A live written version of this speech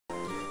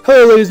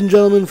Hello ladies and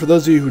gentlemen, for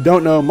those of you who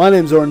don't know, my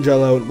name is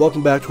Orangelo and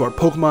welcome back to our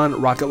Pokemon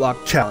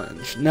Rocketlocke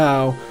challenge.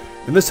 Now,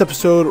 in this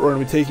episode we're going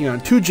to be taking on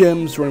two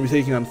gyms. We're going to be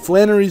taking on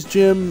Flannery's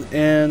gym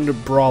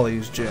and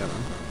Brawly's gym.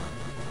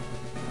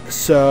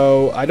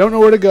 So, I don't know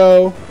where to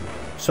go,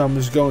 so I'm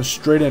just going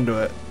straight into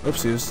it.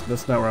 Oopsies,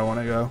 that's not where I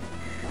want to go.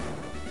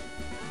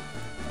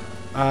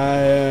 I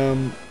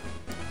am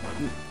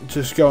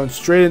just going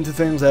straight into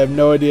things. I have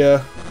no idea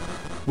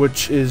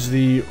which is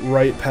the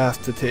right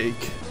path to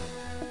take.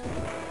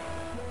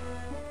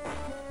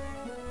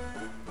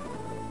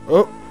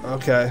 Oh,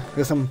 okay.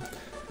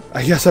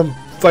 I guess I'm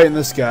fighting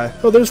this guy.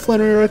 Oh, there's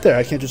Flannery right there.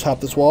 I can't just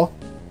hop this wall.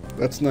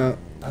 That's not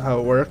how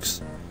it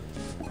works.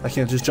 I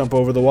can't just jump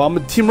over the wall. I'm a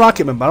Team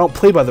Rocket member. I don't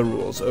play by the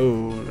rules.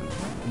 Oh,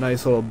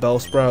 nice little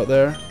Bellsprout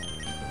there.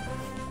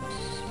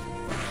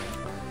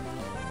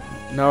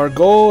 Now our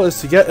goal is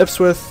to get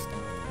Ipswith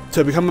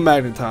to become a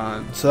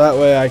Magneton, so that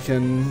way I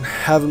can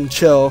have him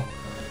chill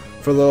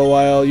for a little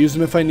while, use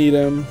him if I need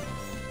him.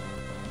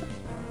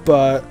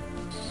 But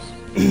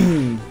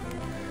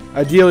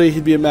ideally,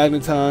 he'd be a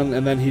Magneton,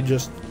 and then he'd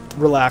just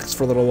relax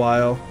for a little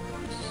while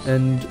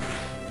and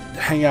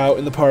hang out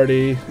in the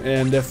party,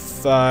 and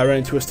if I ran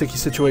into a sticky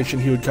situation,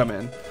 he would come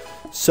in.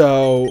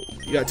 So,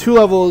 you got 2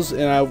 levels,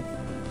 and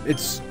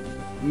it's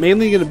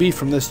mainly going to be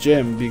from this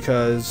gym,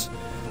 because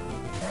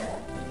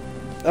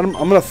I'm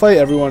going to fight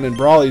everyone in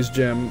Brawly's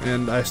gym,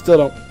 and I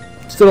still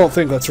don't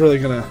think that's really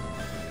going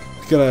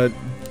to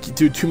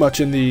do too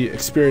much in the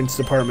experience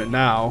department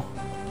now.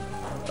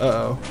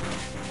 Uh-oh.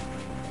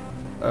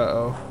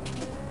 Uh-oh.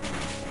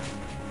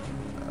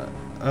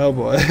 Oh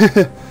boy.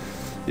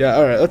 Yeah,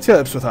 alright, let's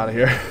get Ipswith out of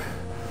here.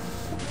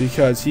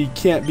 Because he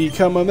can't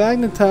become a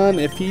Magneton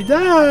if he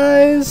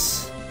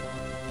dies.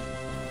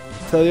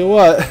 Tell you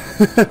what.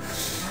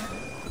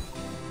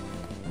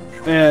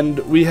 And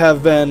we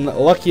have been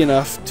lucky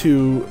enough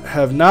to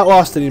have not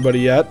lost anybody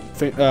yet.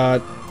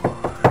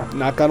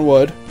 Knock on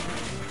wood.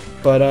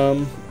 But,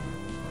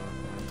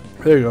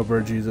 there you go,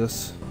 Bird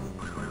Jesus.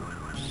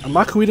 A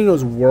Makuhita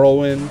knows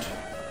Whirlwind.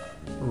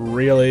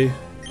 Really?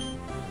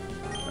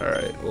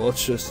 Alright, well,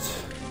 let's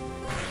just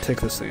take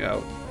this thing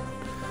out.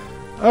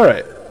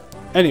 Alright.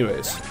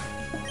 Anyways.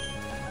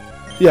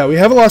 Yeah, we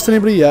haven't lost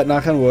anybody yet,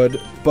 knock on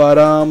wood. But,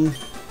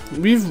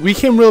 we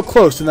came real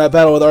close in that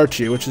battle with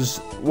Archie, which is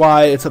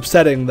why it's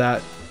upsetting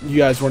that you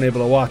guys weren't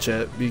able to watch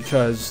it.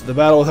 Because the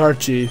battle with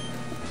Archie,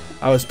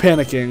 I was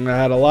panicking. I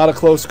had a lot of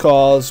close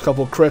calls, a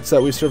couple crits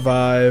that we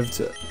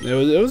survived.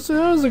 It was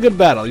a good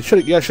battle. You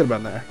guys should have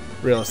been there,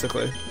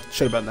 realistically.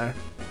 Should have been there.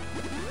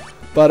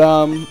 But,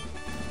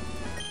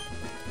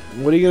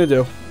 what are you gonna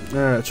do?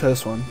 Alright, try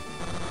this one.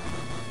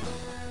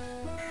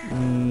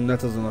 That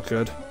doesn't look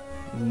good.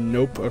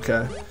 Nope,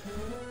 okay.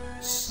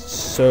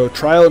 So,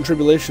 trial and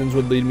tribulations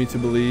would lead me to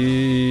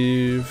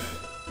believe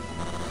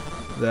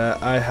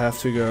that I have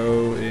to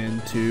go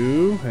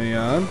into... Hang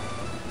on.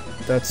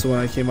 That's the one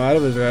I came out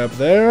of, is right up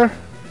there.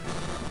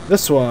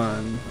 This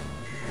one.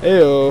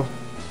 Ayo.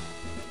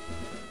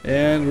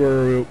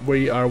 And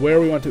we are where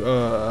we want to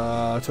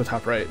the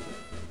top right.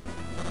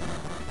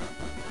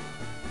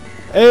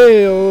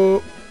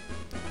 Ayo.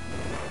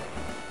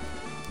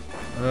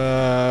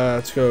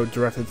 Let's go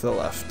directly to the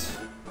left.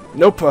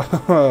 Nope.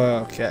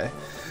 Okay.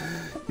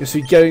 You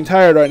see, getting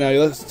tired right now.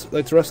 You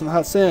like to rest in the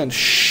hot sand.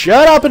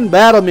 Shut up and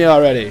battle me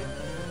already.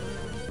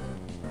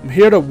 I'm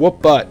here to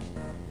whoop butt,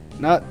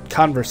 not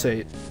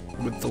conversate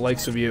with the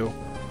likes of you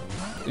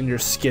and your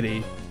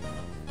skitty,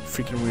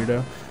 freaking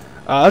weirdo.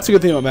 That's a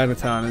good thing about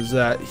Magneton, is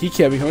that he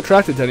can't become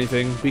attracted to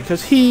anything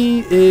because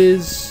he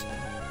is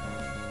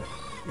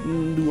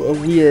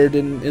weird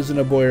and isn't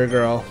a boy or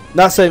girl.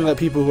 Not saying that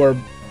people who are...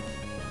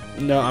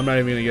 No, I'm not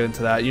even going to get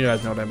into that. You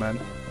guys know what I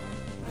meant.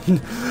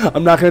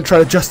 I'm not going to try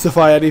to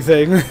justify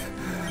anything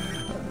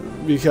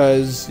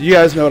because you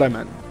guys know what I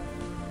meant.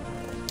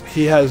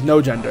 He has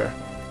no gender.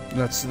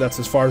 That's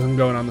as far as I'm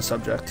going on the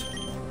subject.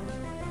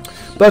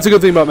 But that's a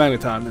good thing about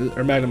Magneton,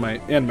 or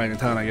Magnemite and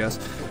Magneton, I guess,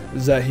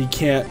 is that he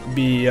can't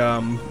be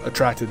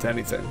attracted to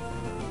anything.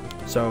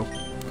 So,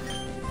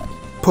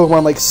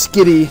 Pokemon like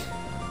Skitty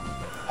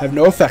have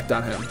no effect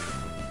on him.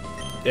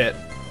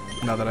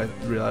 Now that I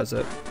realize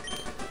it.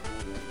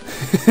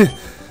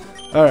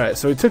 Alright,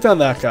 so we took down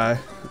that guy.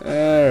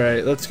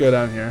 Alright, let's go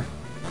down here.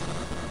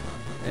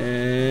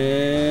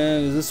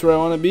 And is this where I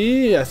want to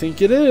be? I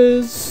think it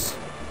is.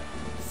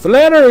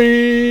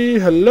 Flannery!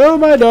 Hello,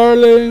 my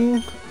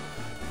darling!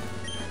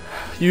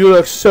 You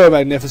look so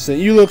magnificent.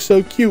 You look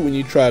so cute when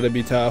you try to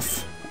be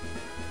tough.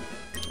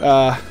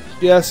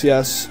 Yes,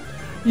 yes.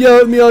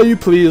 Yell at me all you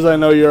please. I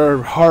know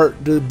your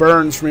heart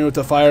burns for me with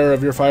the fire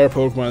of your fire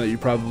Pokemon that you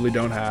probably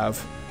don't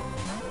have.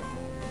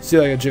 See,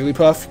 like a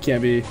Jigglypuff?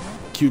 Can't be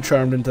cute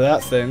charmed into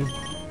that thing.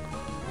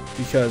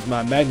 Because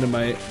my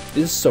Magnemite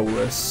is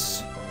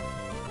soulless.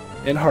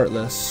 And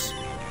heartless.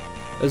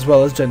 As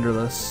well as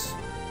genderless.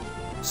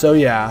 So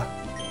yeah.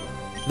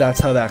 That's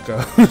how that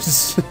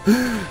goes.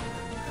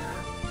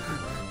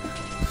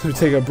 We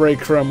take a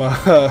break from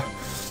real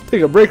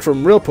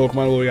Pokemon.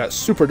 Well, we got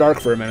super dark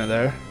for a minute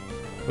there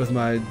with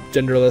my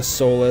genderless,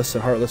 soulless,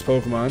 and heartless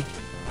Pokemon.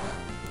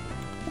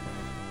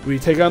 we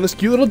take on this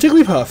cute little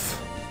Jigglypuff.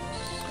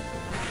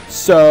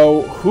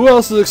 So, who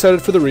else is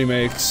excited for the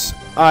remakes?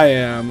 I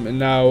am, and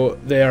now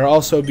they are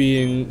also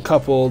being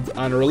coupled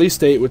on a release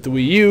date with the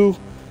Wii U.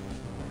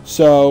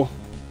 So,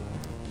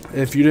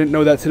 if you didn't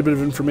know that tidbit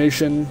of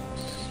information,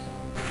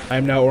 I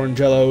am now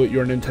Orangelo,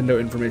 your Nintendo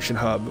information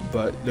hub,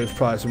 but there's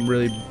probably some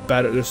really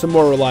better, there's some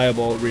more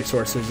reliable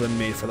resources than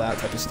me for that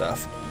type of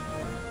stuff.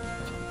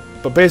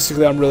 But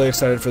basically, I'm really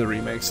excited for the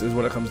remakes, is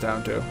what it comes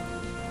down to.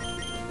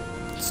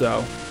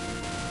 So,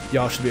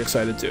 y'all should be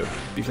excited too,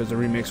 because the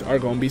remakes are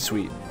going to be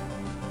sweet.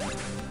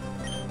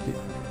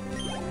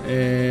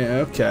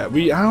 Okay,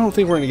 I don't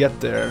think we're going to get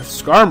there.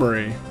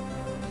 Skarmory.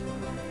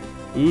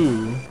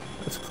 Ooh,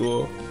 that's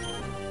cool.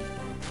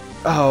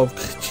 Oh,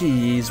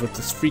 jeez, with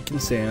this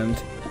freaking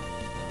sand.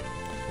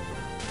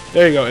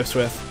 There you go,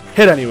 Ipswith.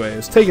 Hit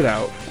anyways. Take it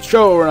out.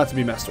 Show we're not to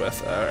be messed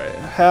with. Alright,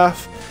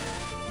 half,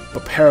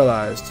 but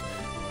paralyzed.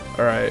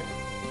 Alright,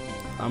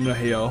 I'm going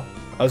to heal.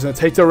 I was going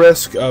to take the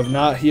risk of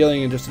not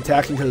healing and just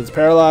attacking because it's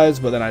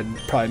paralyzed, but then I'd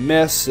probably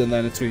miss, and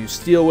then it's going to use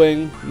Steel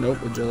Wing.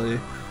 Nope, Agility.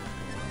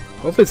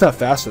 Hopefully it's not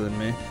faster than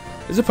me.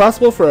 Is it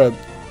possible for a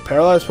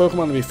paralyzed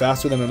Pokemon to be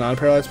faster than a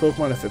non-paralyzed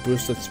Pokemon if it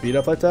boosts its speed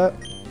up like that?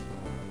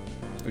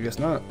 I guess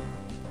not.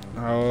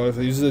 Oh, if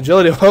it uses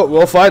Agility,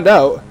 we'll find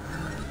out.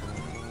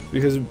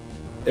 Because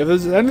if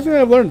there's anything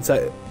I've learned,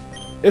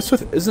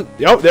 Ipswith isn't...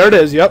 Oh, there it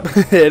is, yep.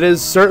 It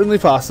is certainly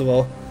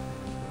possible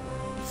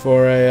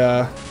for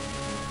a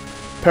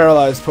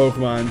paralyzed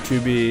Pokemon to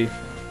be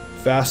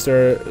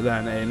faster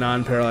than a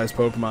non-paralyzed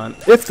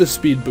Pokemon if the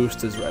speed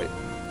boost is right.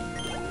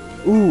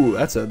 Ooh,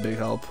 that's a big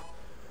help.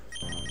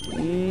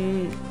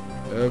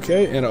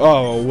 Okay, and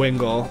oh,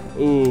 Wingull.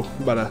 Ooh,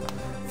 about to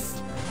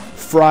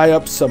fry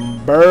up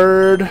some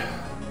bird.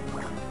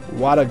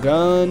 What a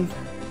gun.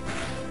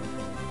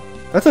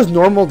 That does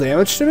normal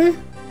damage to me?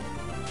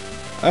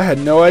 I had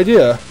no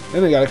idea.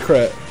 And they got a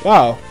crit.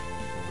 Wow.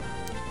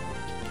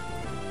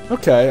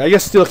 Okay, I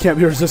guess Steel can't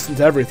be resistant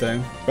to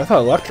everything. But I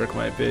thought Electric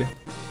might be.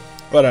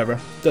 Whatever.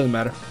 Doesn't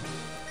matter.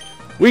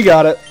 We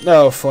got it.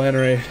 Oh,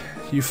 Flannery.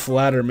 You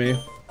flatter me.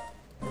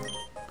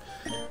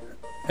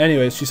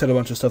 Anyways, she said a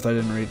bunch of stuff I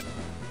didn't read.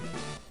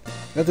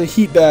 That's a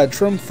heat badge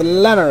from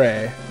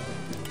Flannery.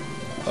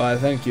 Oh,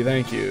 thank you,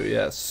 thank you.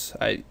 Yes,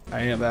 I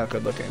am that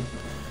good looking.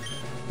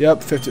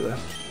 Yep, 50.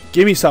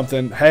 Give me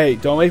something. Hey,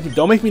 don't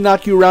make me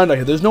knock you around out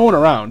here. There's no one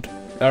around.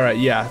 All right,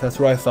 yeah, that's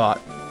what I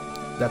thought.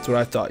 That's what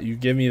I thought. You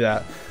give me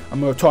that.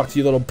 I'm gonna talk to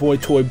you, little boy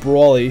toy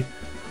Brawly,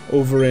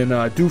 over in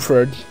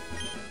Dewford.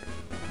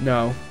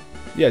 No,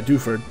 yeah,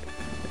 Dewford,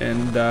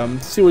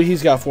 and see what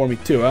he's got for me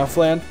too, huh,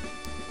 Flan?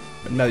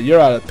 But now that you're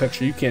out of the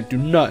picture, you can't do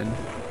nothing.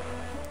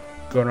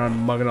 Going around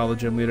mugging all the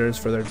gym leaders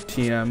for their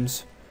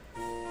TMs.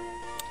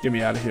 Get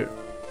me out of here.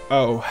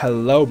 Oh,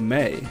 hello,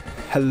 May.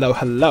 Hello,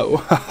 hello.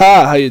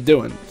 Haha, how you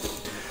doing?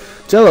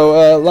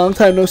 Jello, long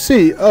time no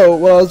see. Oh,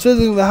 well, I was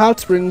visiting the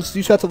hot springs.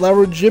 You shot the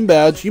Lava gym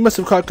badge. You must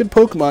have caught good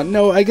Pokemon.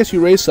 No, I guess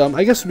you raised some.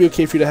 I guess it'd be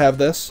okay for you to have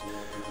this.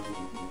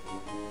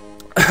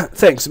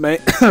 Thanks, May.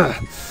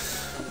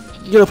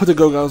 You gotta put the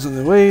go-goggles in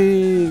the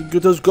way.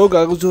 Get those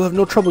go-goggles, you'll have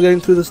no trouble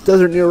getting through this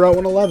desert near Route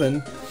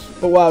 111.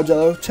 But wow,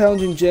 Jello,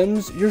 challenging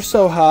gyms? You're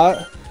so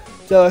hot.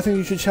 Jello, I think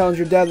you should challenge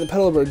your dad in the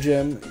Petalburg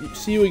gym.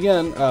 See you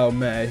again. Oh,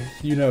 May.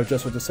 You know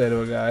just what to say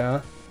to a guy,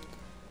 huh?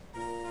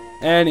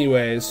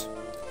 Anyways.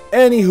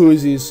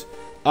 Anywhoosies.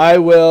 I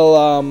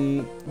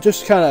will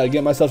just kind of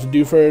get myself to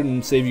Dewford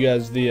and save you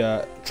guys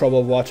the trouble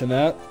of watching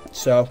that.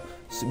 So,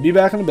 be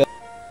back in a bit.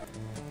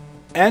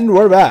 And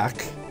we're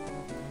back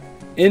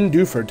in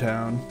Dewford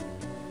Town.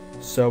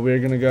 So we're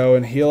going to go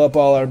and heal up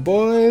all our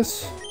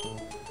boys.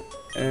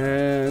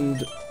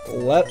 And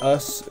let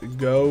us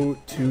go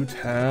to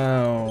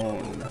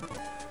town.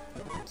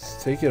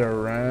 Let's take it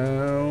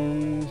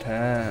around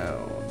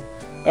town.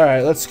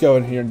 Alright, let's go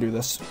in here and do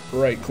this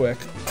right quick.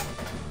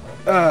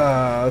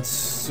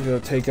 Let's go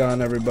take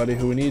on everybody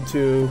who we need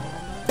to.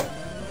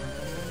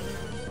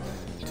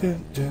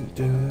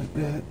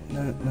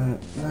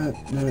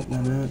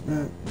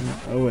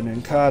 Oh,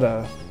 and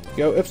Nkata.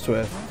 Go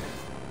Ipswith.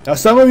 Now,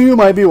 some of you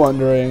might be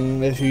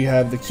wondering if you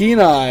have the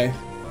keen eye.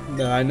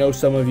 Now, I know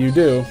some of you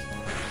do.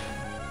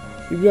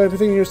 You might be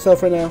thinking to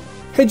yourself right now,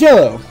 hey,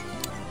 Jello,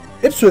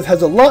 Ipswith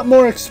has a lot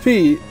more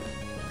XP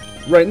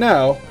right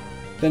now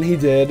than he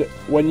did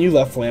when you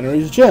left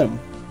Flannery's gym.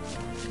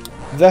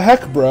 The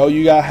heck, bro?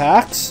 You got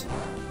hacks?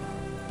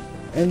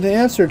 And the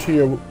answer to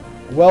your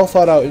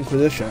well-thought-out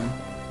inquisition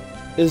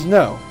is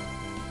no.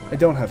 I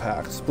don't have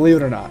hacks. Believe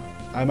it or not.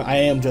 I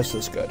am just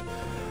as good.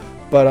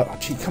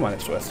 But, gee, come on,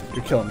 Ipswith.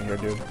 You're killing me here,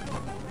 dude.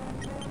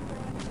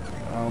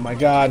 Oh my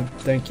god.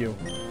 Thank you.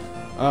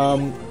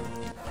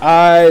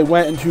 I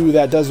went into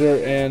that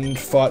desert and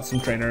fought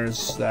some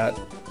trainers that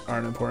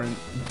aren't important.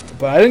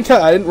 But I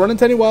didn't run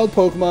into any wild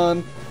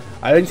Pokemon.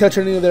 I didn't catch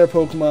any of their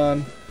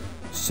Pokemon.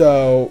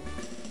 So,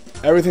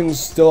 everything's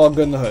still all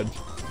good in the hood.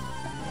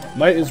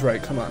 Might is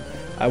right. Come on.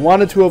 I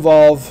wanted to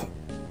evolve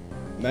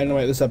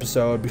Magnemite this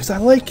episode because I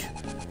like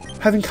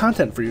having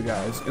content for you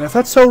guys. And if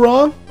that's so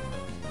wrong,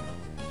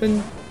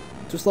 then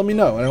just let me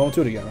know and I won't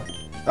do it again.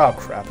 Oh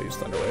crap, I used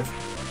Thunder Wave.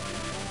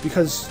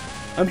 because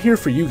I'm here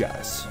for you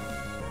guys.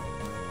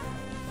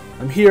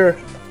 I'm here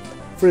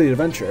for the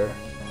adventure.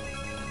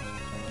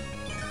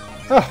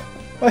 Ah,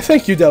 why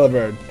thank you,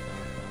 Delibird.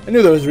 I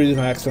knew there was a reason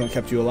my accident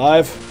kept you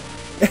alive.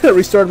 And it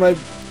restored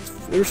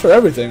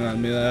everything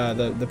on me,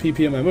 the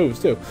PP in my moves,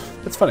 too.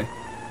 That's funny.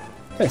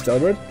 Thanks,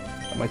 Delibird.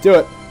 I might do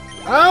it.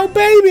 Oh,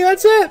 baby,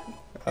 that's it!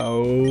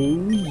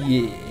 Oh,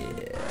 yeah.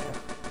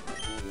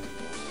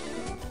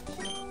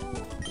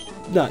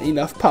 Not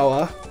enough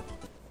power.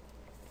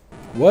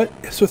 What?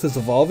 Swith is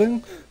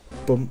evolving?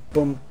 Bum,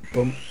 bum,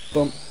 bum,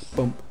 bum,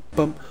 bum,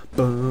 bum,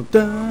 bum,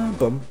 da,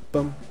 bum,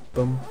 bum,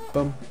 bum,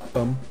 bum,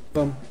 bum,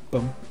 bum,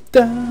 bum,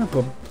 da,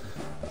 bum.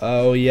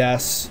 Oh,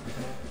 yes.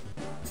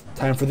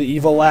 Time for the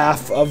evil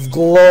laugh of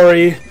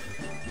glory.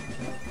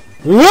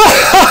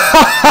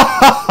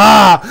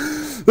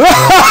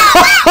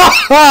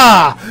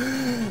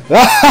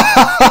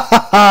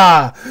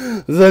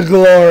 The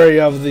glory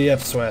of the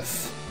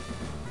Ipswith.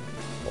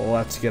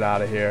 Let's get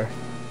out of here.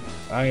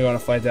 I ain't gonna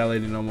fight that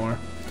lady no more.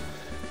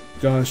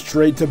 Going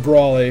straight to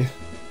Brawly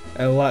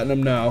and letting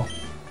him know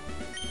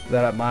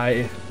that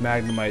my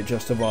Magnemite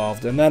just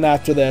evolved. And then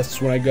after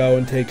this, when I go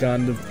and take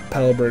on the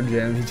Pelibird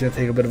gym, he's gonna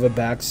take a bit of a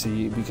back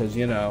seat because,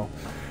 you know,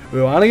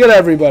 we want to get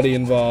everybody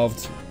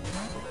involved.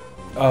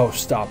 Oh,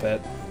 stop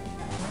it.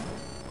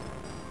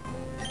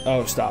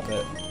 Oh, stop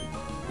it.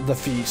 The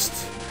feast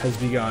has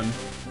begun.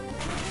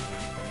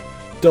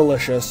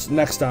 Delicious.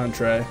 Next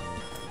entree.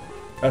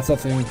 That's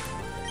something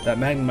that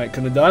Magnemite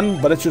could have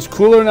done, but it's just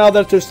cooler now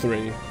that there's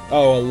 3.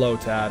 Oh, a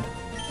Lotad.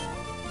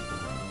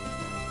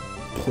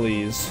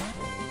 Please.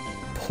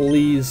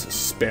 Please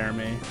spare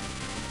me.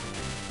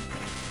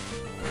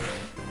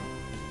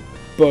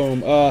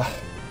 Boom.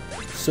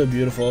 So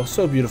beautiful.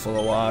 So beautiful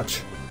to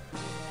watch.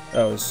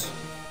 That was...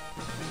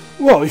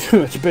 Whoa,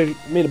 you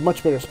made a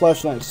much bigger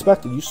splash than I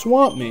expected. You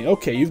swamped me.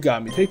 Okay, you've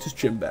got me. Take this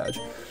gym badge.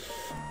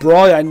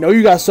 Brawly, I know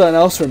you got something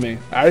else for me.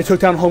 I already took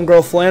down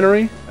Homegirl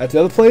Flannery at the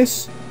other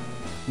place.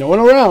 No one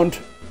around.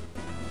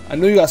 I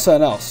know you got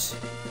something else.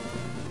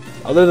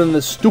 Other than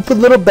this stupid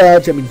little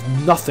badge that means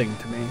nothing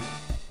to me.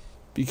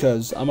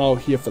 Because I'm out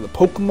here for the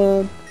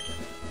Pokemon.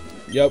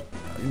 Yep.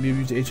 Maybe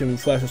use HM and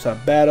Flash to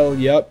stop battle.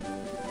 Yep.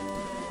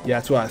 Yeah,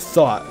 that's what I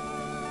thought.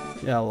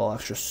 Yeah, a little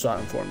extra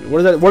something for me.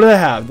 What did I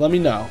have? Let me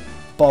know.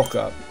 Bulk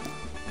up.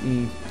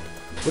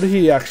 What did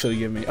he actually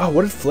give me? Oh,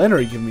 what did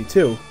Flannery give me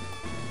too?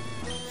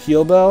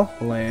 Heal Bell?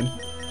 Lame.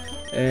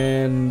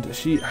 And did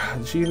she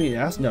give me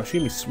acid? No, she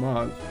gave me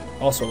Smog.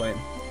 Also lame.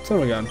 Son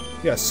of a gun.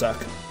 You guys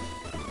suck.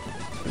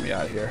 Get me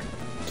out of here.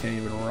 Can't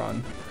even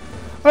run.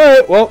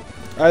 Alright, well,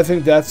 I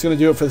think that's going to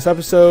do it for this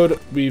episode.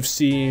 We've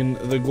seen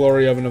the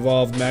glory of an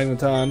evolved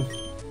Magneton.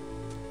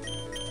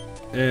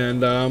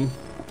 And,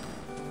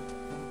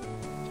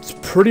 it's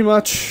pretty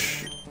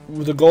much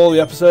the goal of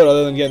the episode,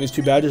 other than getting these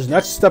 2 badges.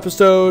 Next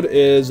episode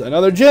is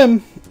another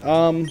gym.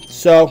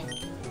 So,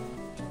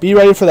 be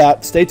ready for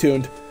that. Stay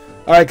tuned.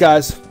 Alright,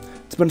 guys.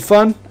 It's been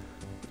fun.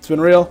 It's been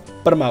real.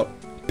 But I'm out.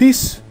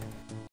 Peace.